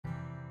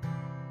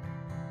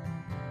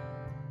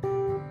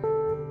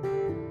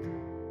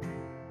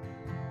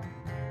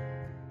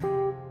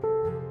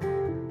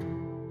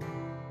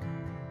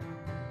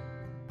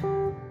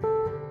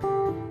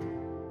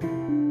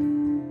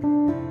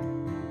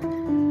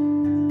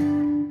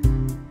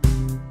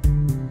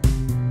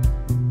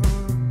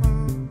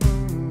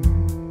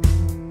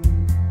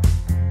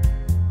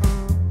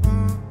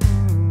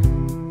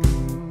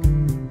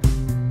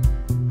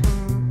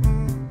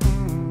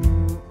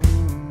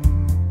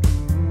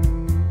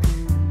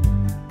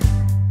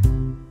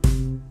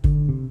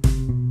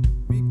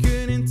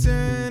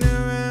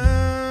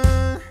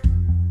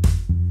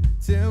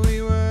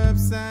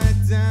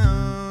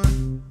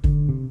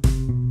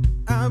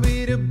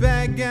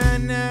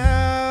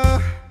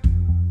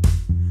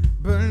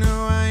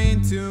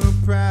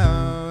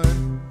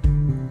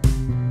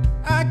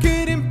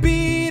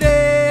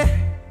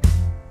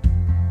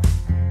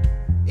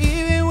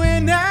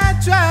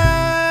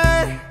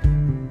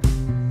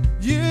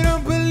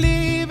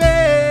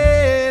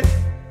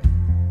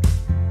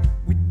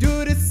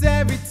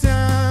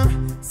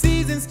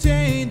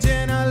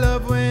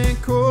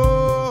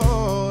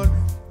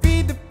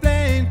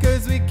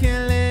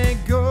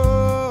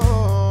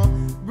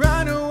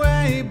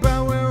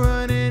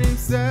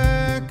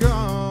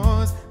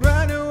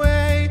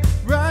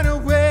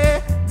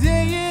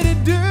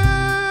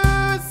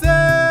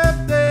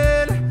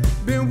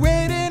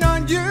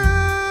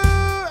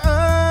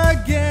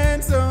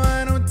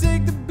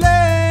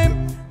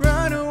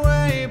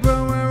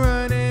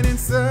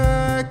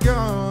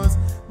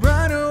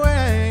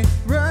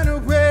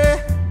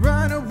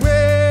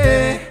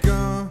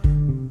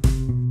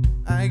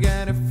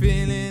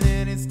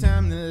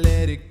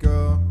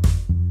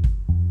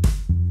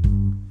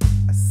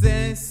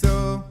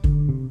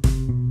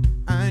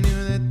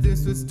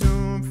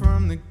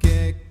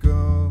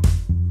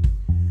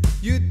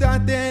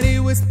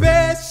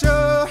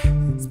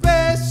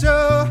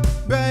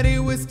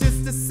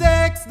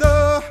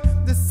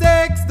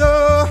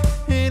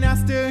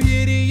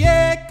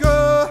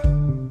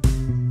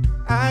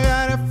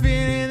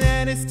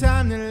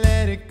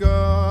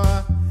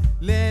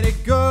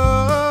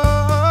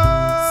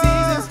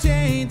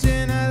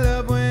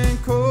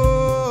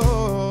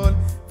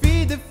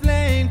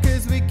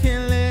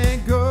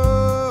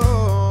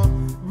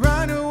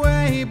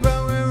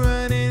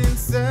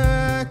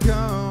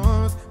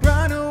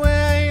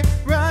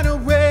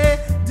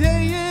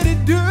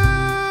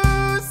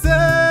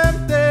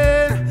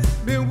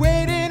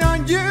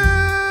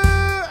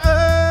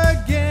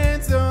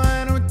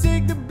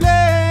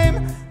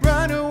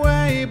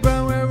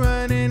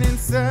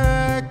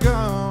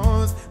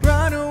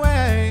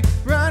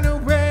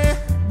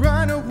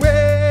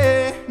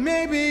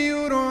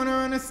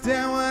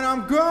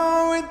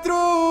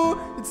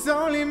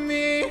only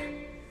me.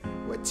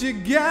 What you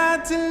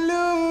got to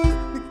lose?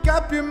 Make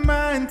up your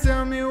mind,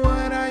 tell me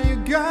what are you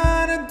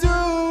gonna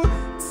do?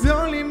 It's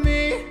only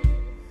me,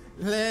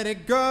 let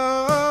it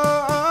go.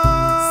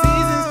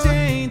 Seasons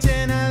change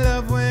and I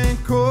love when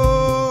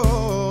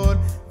cold.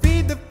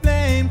 Feed the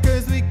flame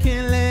cause we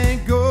can't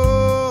let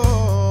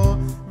go.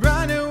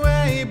 Run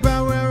away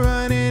but we're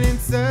running in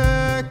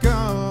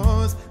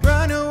circles.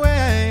 Run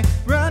away,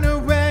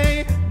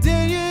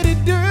 dare you to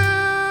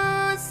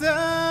do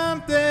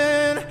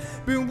something.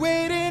 Been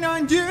waiting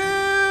on you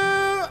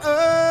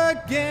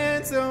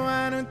again, so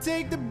I don't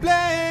take the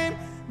blame.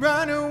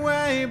 Run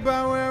away,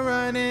 but we're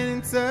running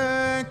in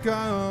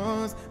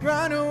circles.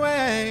 Run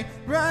away,